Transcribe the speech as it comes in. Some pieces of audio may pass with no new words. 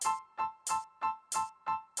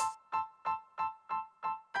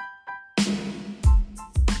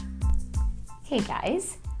Hey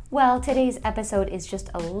guys. Well, today's episode is just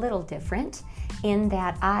a little different in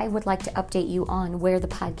that I would like to update you on where the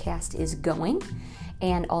podcast is going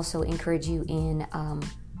and also encourage you in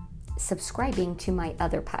subscribing to my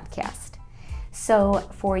other podcast. So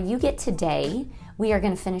for You Get Today, we are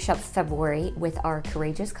going to finish up February with our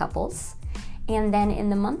Courageous Couples. And then in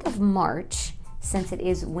the month of March, since it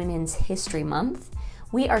is Women's History Month,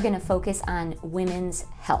 we are going to focus on women's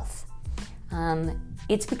health.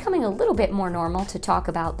 It's becoming a little bit more normal to talk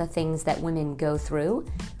about the things that women go through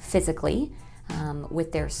physically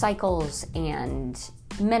with their cycles and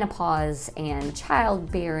menopause and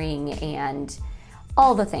childbearing and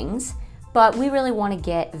all the things. But we really want to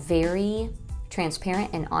get very transparent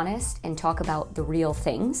and honest and talk about the real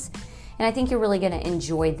things. And I think you're really going to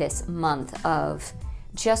enjoy this month of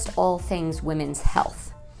just all things women's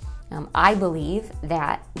health. I believe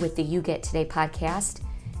that with the You Get Today podcast,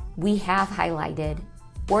 we have highlighted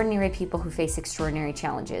ordinary people who face extraordinary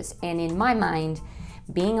challenges. And in my mind,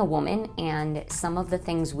 being a woman and some of the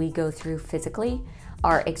things we go through physically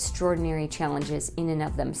are extraordinary challenges in and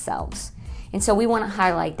of themselves. And so we want to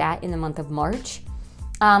highlight that in the month of March.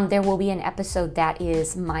 There will be an episode that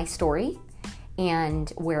is my story and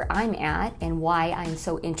where I'm at and why I'm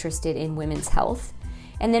so interested in women's health.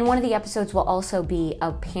 And then one of the episodes will also be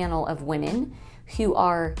a panel of women who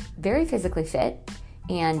are very physically fit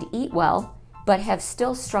and eat well, but have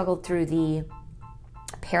still struggled through the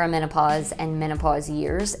perimenopause and menopause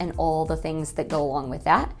years and all the things that go along with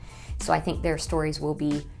that. So I think their stories will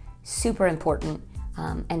be super important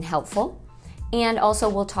and helpful. And also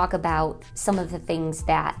we'll talk about some of the things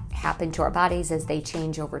that happen to our bodies as they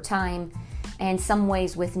change over time, and some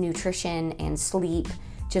ways with nutrition and sleep,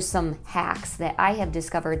 just some hacks that I have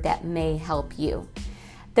discovered that may help you.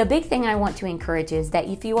 The big thing I want to encourage is that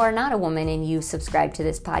if you are not a woman and you subscribe to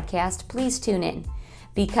this podcast, please tune in,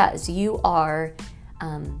 because you are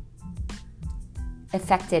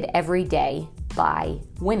affected every day by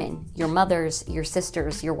women, your mothers, your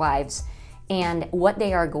sisters, your wives, and what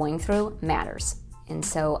they are going through matters. And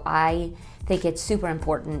so I think it's super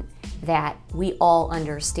important that we all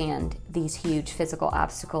understand these huge physical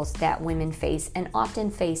obstacles that women face and often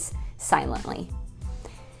face silently.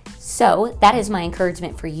 So that is my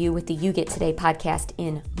encouragement for you with the You Get Today podcast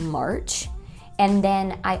in March. And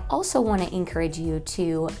then I also want to encourage you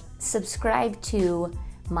to subscribe to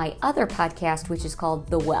my other podcast, which is called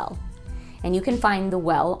The Well. And you can find The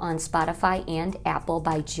Well on Spotify and Apple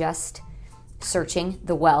by just searching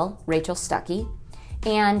The Well, Rachel Stuckey.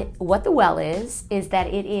 And what The Well is that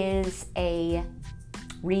it is a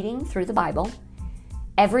reading through the Bible.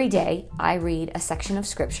 Every day I read a section of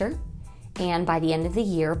scripture. And by the end of the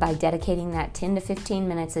year, by dedicating that 10 to 15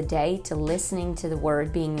 minutes a day to listening to the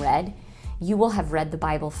word being read, you will have read the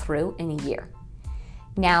Bible through in a year.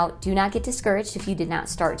 Now, do not get discouraged if you did not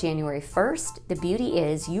start January 1st. The beauty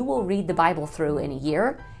is you will read the Bible through in a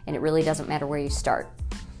year, and it really doesn't matter where you start.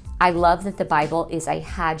 I love that the Bible is a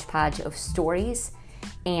hodgepodge of stories,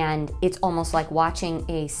 and it's almost like watching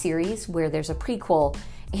a series where there's a prequel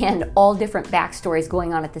and all different backstories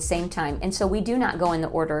going on at the same time. And so we do not go in the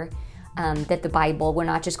order that the Bible, we're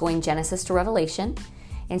not just going Genesis to Revelation.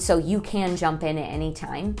 And so you can jump in at any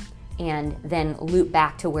time and then loop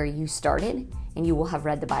back to where you started, and you will have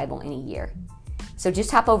read the Bible in a year. So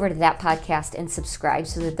just hop over to that podcast and subscribe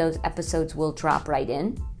so that those episodes will drop right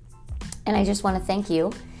in. And I just want to thank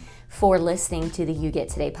you for listening to the You Get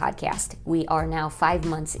Today podcast. We are now 5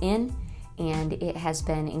 months in, and it has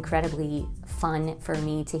been incredibly fun for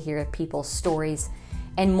me to hear people's stories.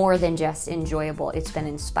 And more than just enjoyable, it's been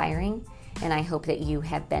inspiring, and I hope that you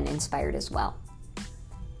have been inspired as well.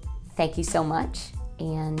 Thank you so much,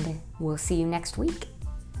 and we'll see you next week.